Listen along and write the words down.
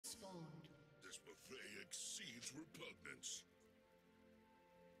exceeds repugnance.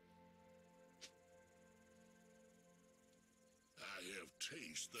 I have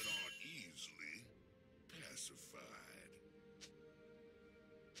tastes that aren't easily pacified.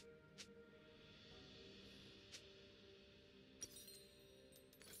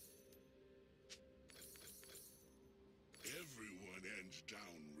 Everyone ends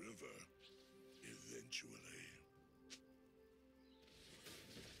downriver, eventually.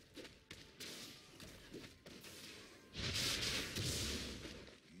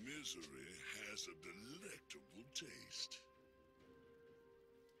 Misery has a delectable taste.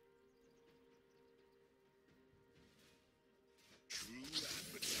 True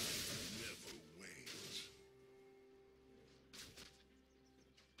appetite never wanes.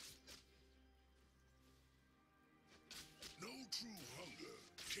 No true hunger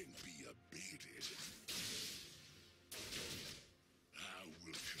can be abated. I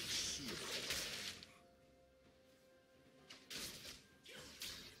will consume.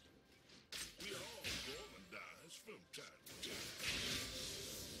 We all gourmandize from time to time.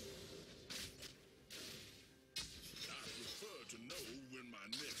 I prefer to know when my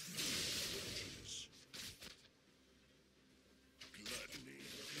next meal approaches. Gluttony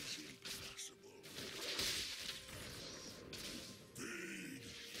is impossible. Feed!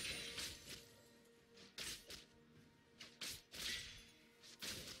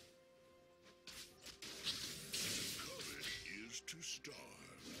 To covet is to starve.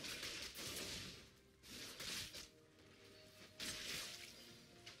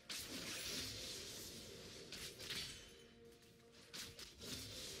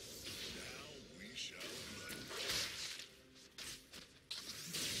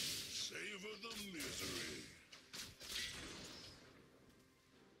 Savor the misery.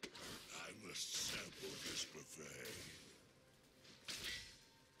 I must sample this buffet.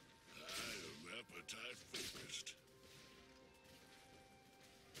 I am appetite focused.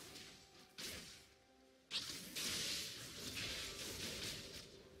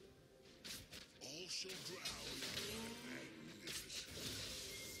 Also drown in magnificence.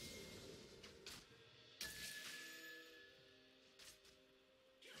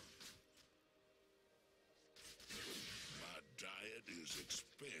 Diet is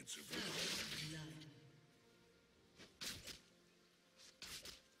expansive. Blood.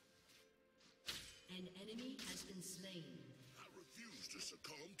 An enemy has been slain. I refuse to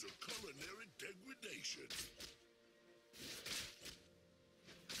succumb to culinary degradation.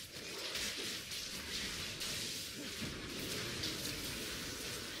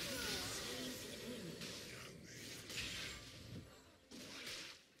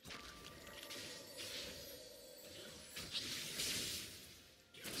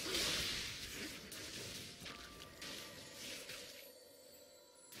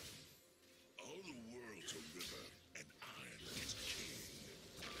 All the world's a river, and I am its king.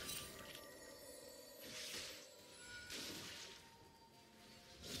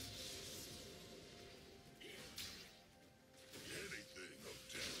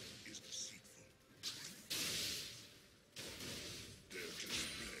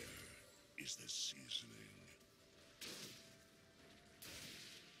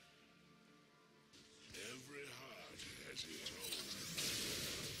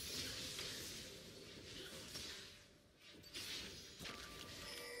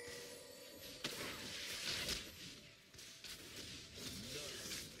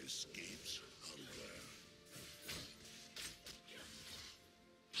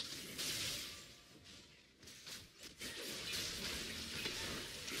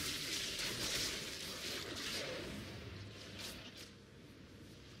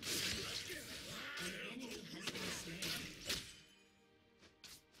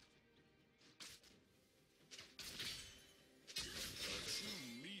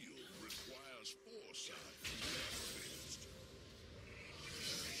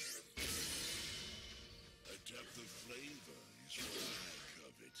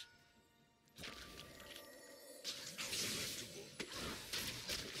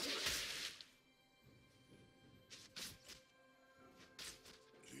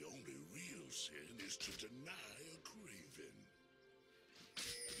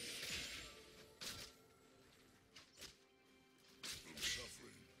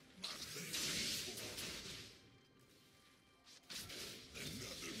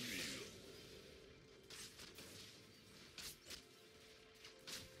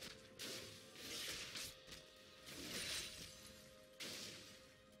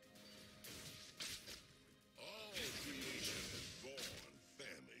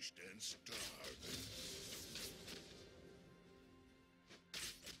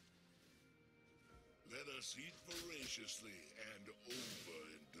 us eat voraciously and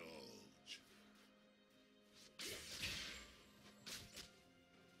overindulge.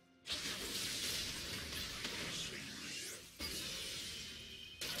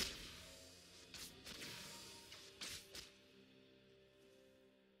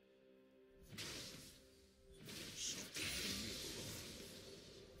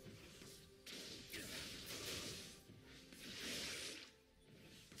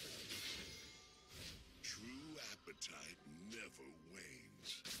 True appetite never wanes.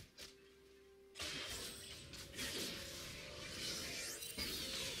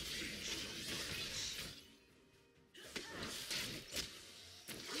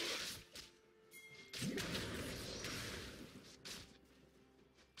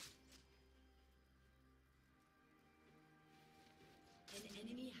 An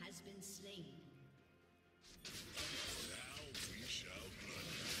enemy has been slain. Now we shall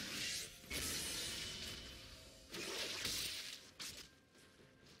plunder.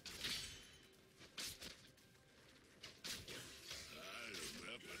 I am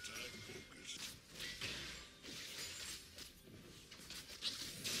appetite focused.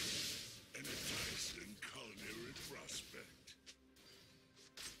 An enticing culinary prospect.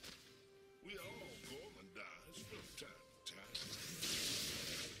 We all gourmandize from time to time.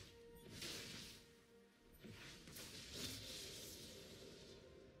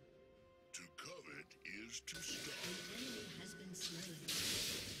 To covet is to starve. An enemy has been slain.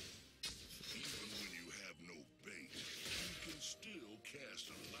 Even when you have no bait, you can still cast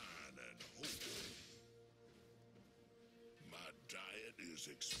a line and hope. My diet is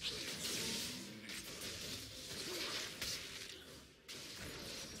expensive.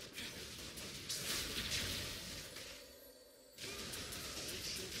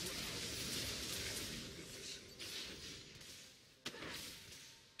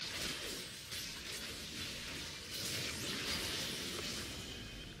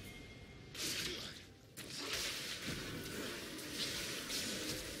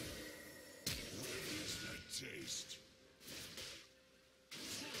 Taste.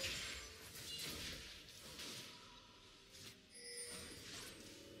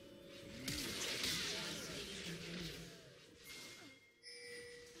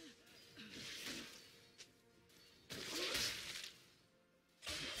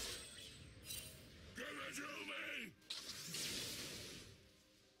 Give it to me!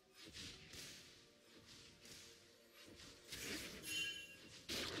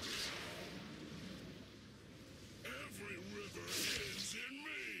 Every river ends in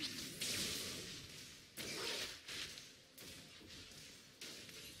me!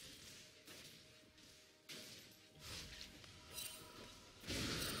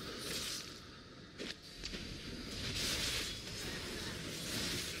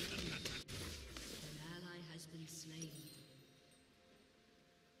 An ally has been slain.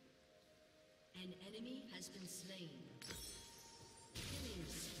 An enemy has been slain. Killing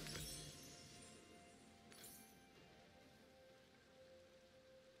spree.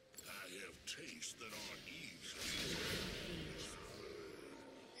 I have tastes that aren't easy.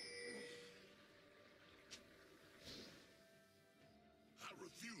 I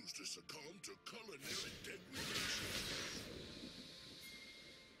refuse to succumb to culinary degradation.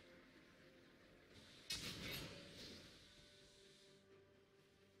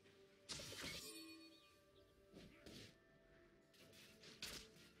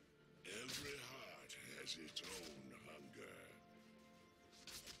 Every heart has its own hunger.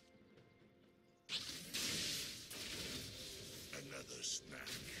 Another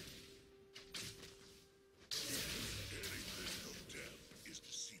snack. Anything of depth is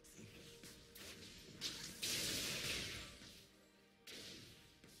deceitful.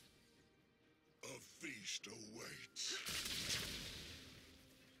 A feast awaits.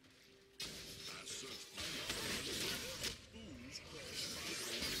 I search for fools cross my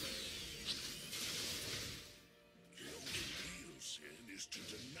way. The only real sin is to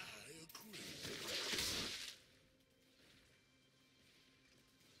deny a creed.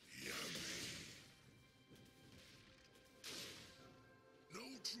 Yummy. No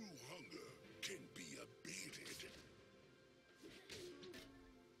true hunger can be abated.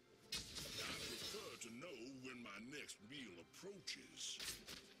 I prefer to know when my next meal approaches.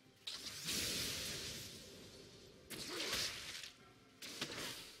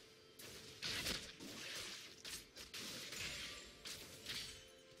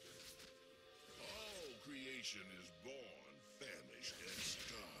 All creation is born, famished, and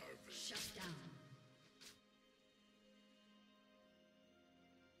starved. Shut down.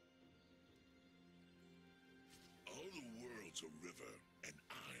 All the world's a river, and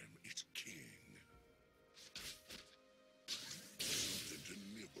I'm its king.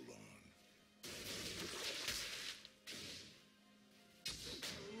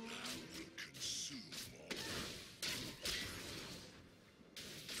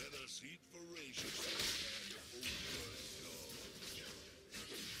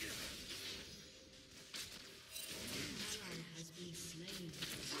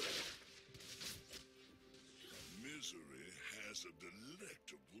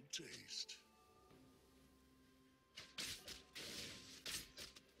 delectable taste.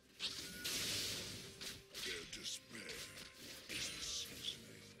 Their despair is the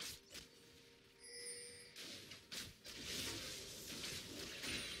seasoning.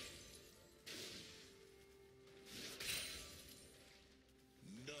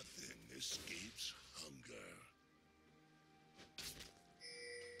 Nothing escapes hunger.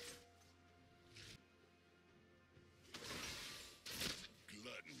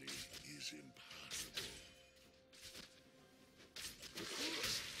 Gluttony is impossible.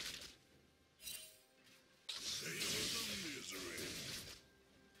 Savor the misery.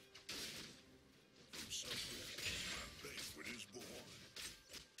 From somewhere, my banquet is born.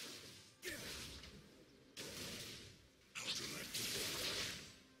 How delectable.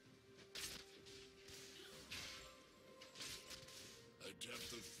 A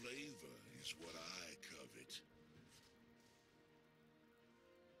depth of flavor is what I covet.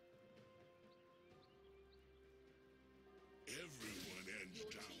 Everyone ends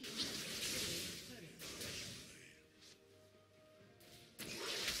down.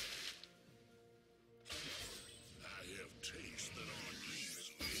 I have tastes that aren't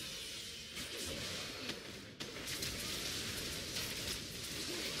easily.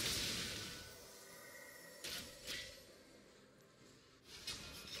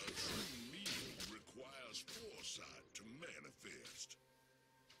 A true meal requires foresight to manifest.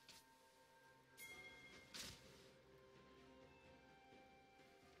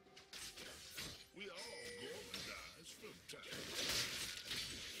 We all gormandize from time to time.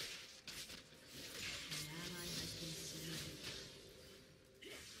 An ally has been slain.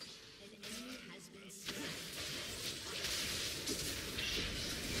 An enemy has been slain.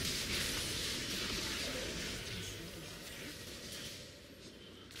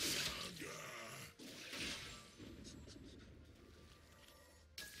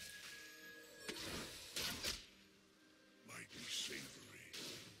 Might be savory.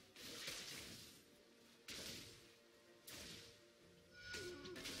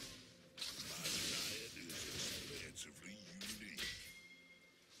 My diet is expansively unique.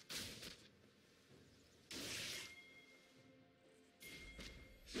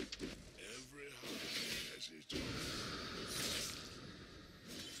 Every heart has its own.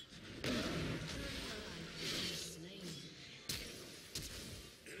 An ally has been slain.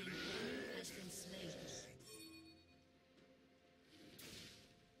 An enemy has been slain.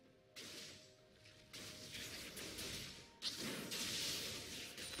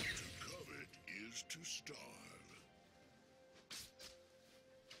 To covet is to starve.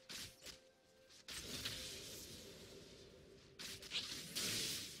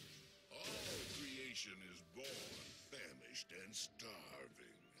 All creation is born famished and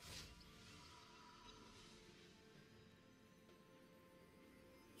starving.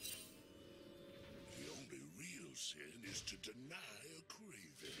 The only real sin is to deny a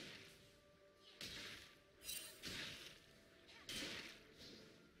craving.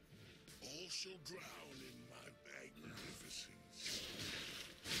 All shall drown in my magnificence.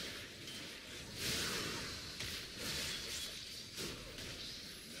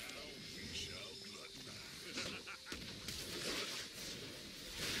 Now we shall gluttonize.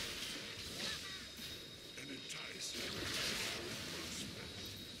 An enticing prospect.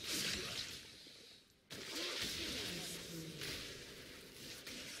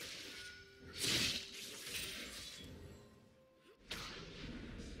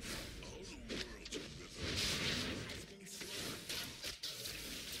 All the world's a river. Has been slain.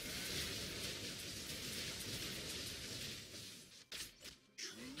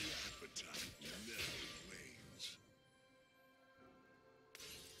 True appetite never wanes.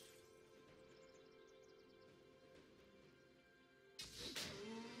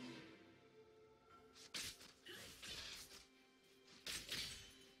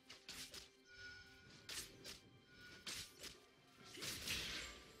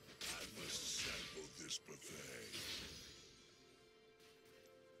 I must sample this buffet.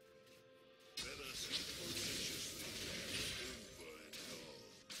 Let us voraciously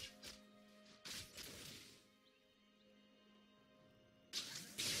overindulge.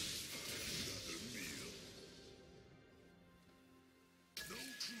 Another meal. No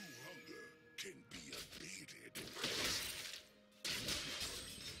true hunger can be abated.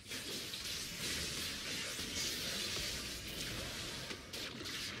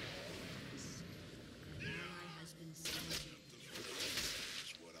 An ally has been slain.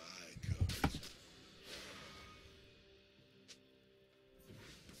 Is what I covet.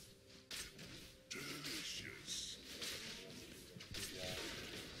 Delicious.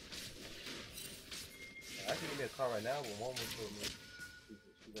 I can give me a car right now, but one will kill me.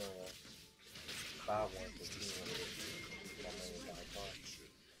 buy one for 200. I'm gonna buy a car.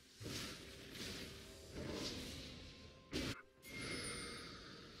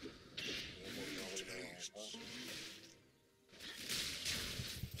 Tastes.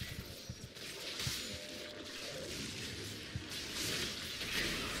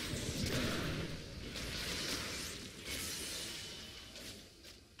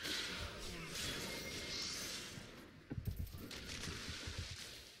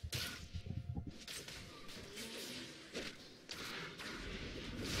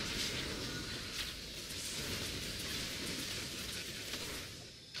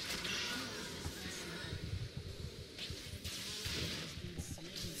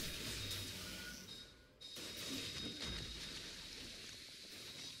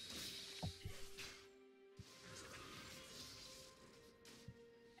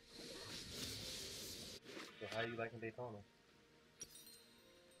 So how are you liking Daytona?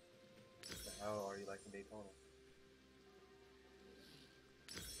 How are you liking Daytona?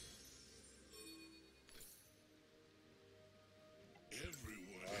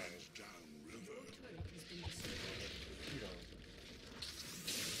 Everyone heads downriver. You know,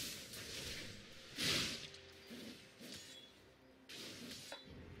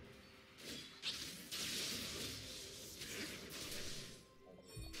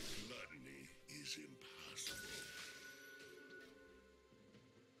 Gluttony is impossible.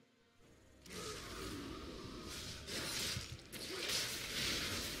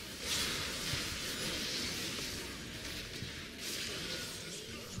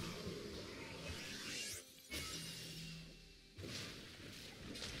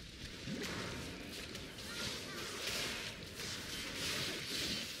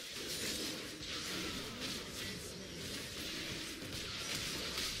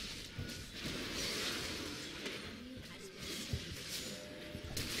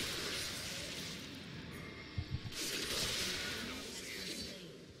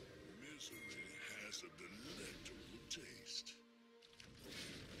 Misery has a delectable taste.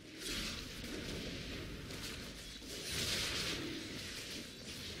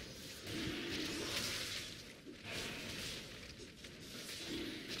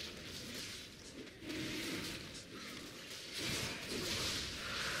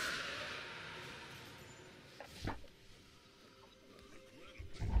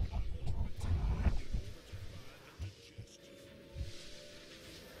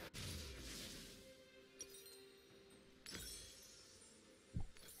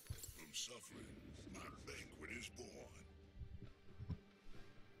 From suffering, my banquet is born.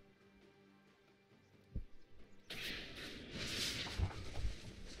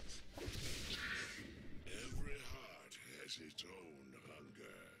 Every heart has its own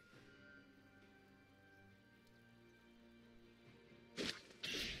hunger.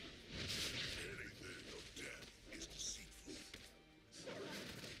 Anything of death is deceitful.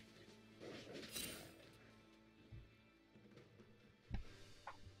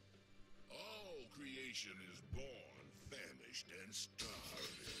 All creation is born, famished, and starving.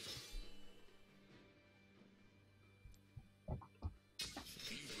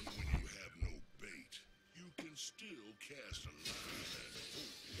 Even when you have no bait, you can still cast a line and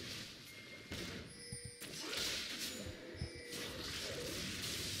hope.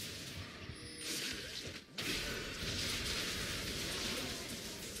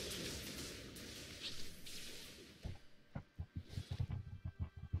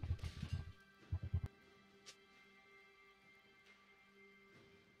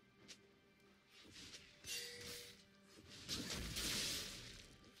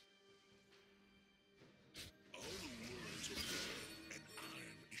 All the world's a world, and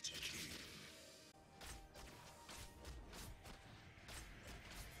I'm its king.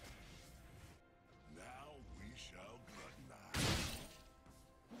 Now we shall gluttonize.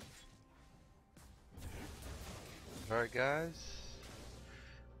 Alright guys,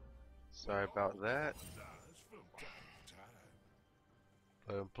 sorry about that, Dies from time to time.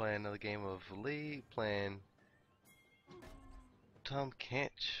 but I'm playing another game of League, playing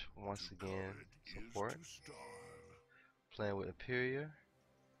kench once To again, covet support, is to starve. playing with Imperior,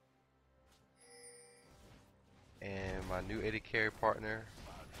 and my new AD carry partner,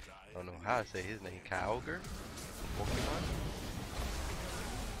 I don't know how to say his name, Kyogre, Pokemon.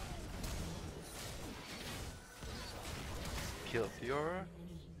 Killed Fiora.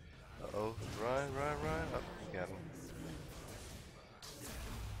 Uh-oh, run, run, run. Oh, you got him.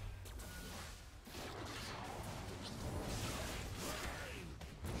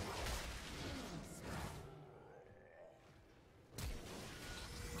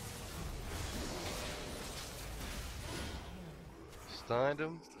 Stunned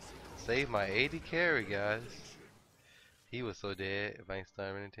him. Save my 80 carry, guys. He was so dead. If I ain't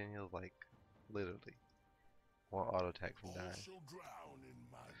stunned Renington, he was like literally one auto attack from dying. Also drown in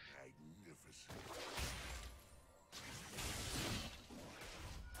my magnificence.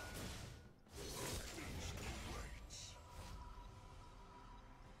 Feast awaits.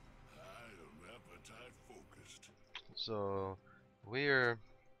 I am appetite focused. So we're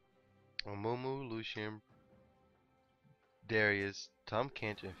on Mumu, Lucian, Darius, Tom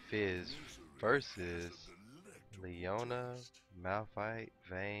Kench, and Fizz versus Leona, Malphite,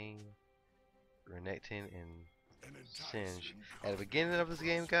 Vayne, Renekton, and Singe. At the beginning of this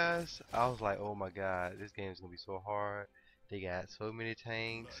game, guys, I was like, oh my god, this game is gonna be so hard. They got so many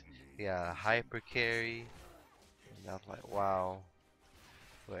tanks. They got a hyper carry. And I was like, wow.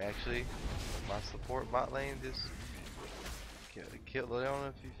 But actually, my support bot lane just killed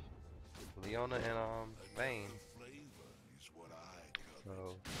Leona, Leona and Vayne.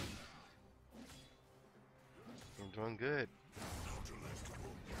 So I'm doing good.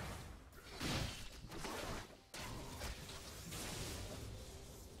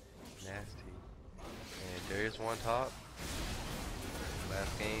 Nasty. And Darius one top.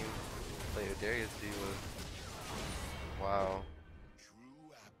 Last game played with Darius, he was wow.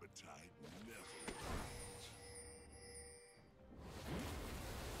 True appetite never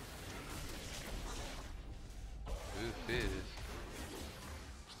Ooh, Fizz.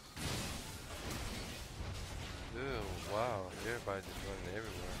 Ooh, wow. Everybody just running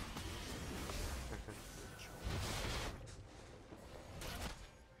everywhere.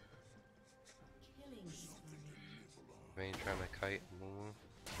 Killing spree. Vayne trying to kite Mumu.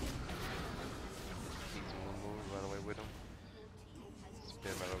 Keeps Mumu, run away with him.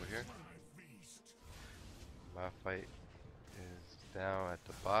 Spin right over here. My fight is down at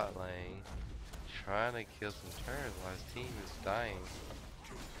the bot lane, trying to kill some turns while his team is dying.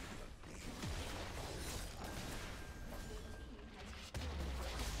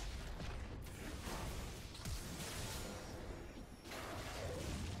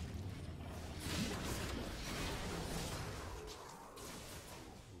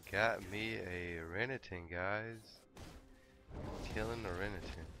 Got me a Renekton, guys. Killing the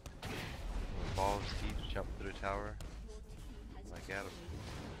Renekton. Balls keep jump through the tower. I got him.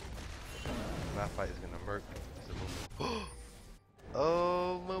 My fight is gonna murk.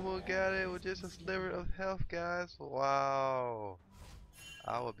 Oh, Momo got it with just a sliver of health, guys. Wow.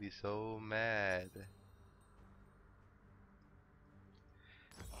 I would be so mad.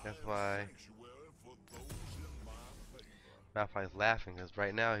 That's why Malphite's laughing, because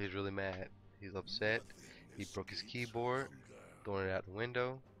right now he's really mad. He's upset. He broke his keyboard, throwing it out the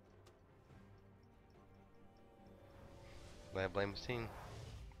window. I blame his team.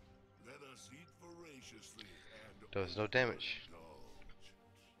 Does no damage.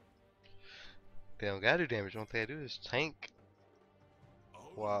 They don't gotta do damage. All they gotta do is tank.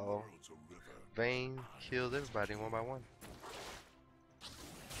 Wow. Vayne kills everybody one by one.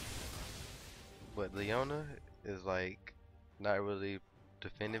 But Leona is like not really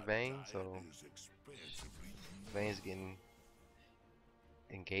defending Vayne, so Vayne's getting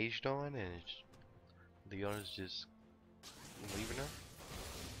engaged on, and Leona's just leaving her.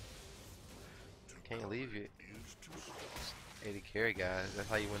 Can't leave it. 80 carry, guys. That's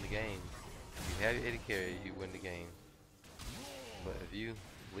how you win the game. If you have your 80 carry, you win the game. But if you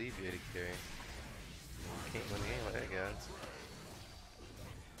leave your 80 carry, you can't win the game like that, guys.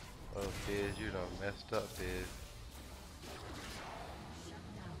 Oh, Fizz, you done messed up, Fizz.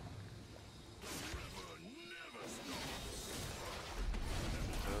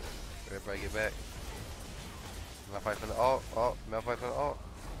 Oh, everybody get back. Malphite from the alt. Malphite from the alt.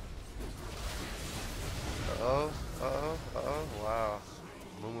 Uh-oh. Wow.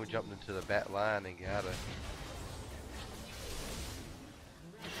 Mumu jumped into the back line and got her.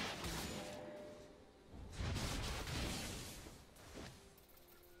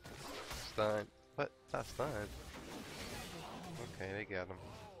 Stunned. What? Not stunned. Okay, they got him.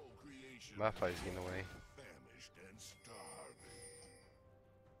 Malphite's getting away.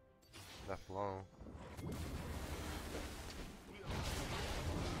 Left alone.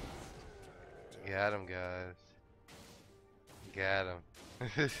 Got him, guys. Got him.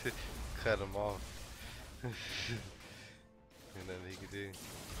 Cut him off. And nothing he could do.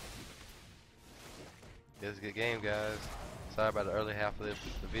 It was a good game, guys. Sorry about the early half of the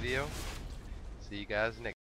video. See you guys next.